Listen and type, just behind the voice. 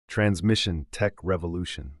Transmission tech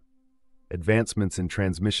revolution. Advancements in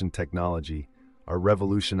transmission technology are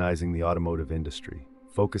revolutionizing the automotive industry,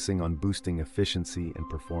 focusing on boosting efficiency and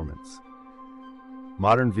performance.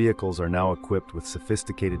 Modern vehicles are now equipped with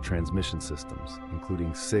sophisticated transmission systems,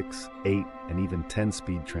 including 6, 8, and even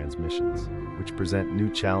 10-speed transmissions, which present new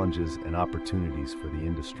challenges and opportunities for the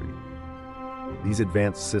industry. These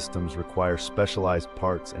advanced systems require specialized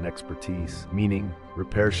parts and expertise, meaning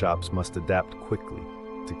repair shops must adapt quickly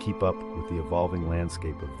to keep up with the evolving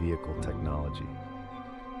landscape of vehicle technology.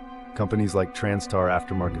 Companies like Transtar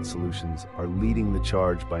Aftermarket Solutions are leading the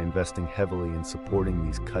charge by investing heavily in supporting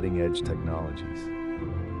these cutting-edge technologies.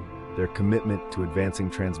 Their commitment to advancing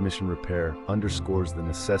transmission repair underscores the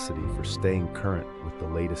necessity for staying current with the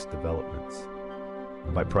latest developments.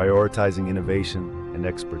 By prioritizing innovation and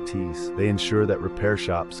expertise, they ensure that repair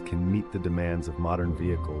shops can meet the demands of modern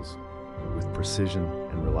vehicles with precision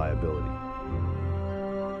and reliability.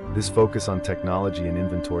 This focus on technology and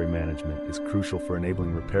inventory management is crucial for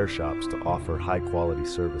enabling repair shops to offer high-quality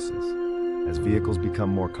services. As vehicles become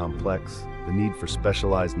more complex, the need for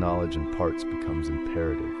specialized knowledge and parts becomes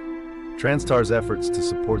imperative. Transtar's efforts to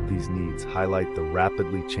support these needs highlight the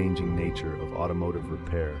rapidly changing nature of automotive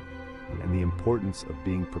repair and the importance of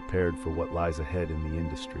being prepared for what lies ahead in the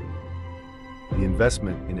industry. The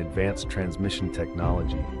investment in advanced transmission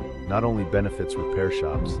technology not only benefits repair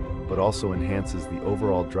shops, but also enhances the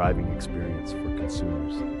overall driving experience for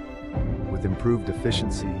consumers. With improved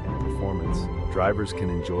efficiency and performance, drivers can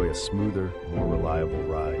enjoy a smoother, more reliable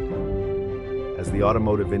ride. As the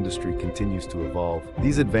automotive industry continues to evolve,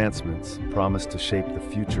 these advancements promise to shape the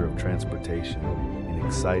future of transportation in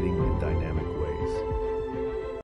exciting and dynamic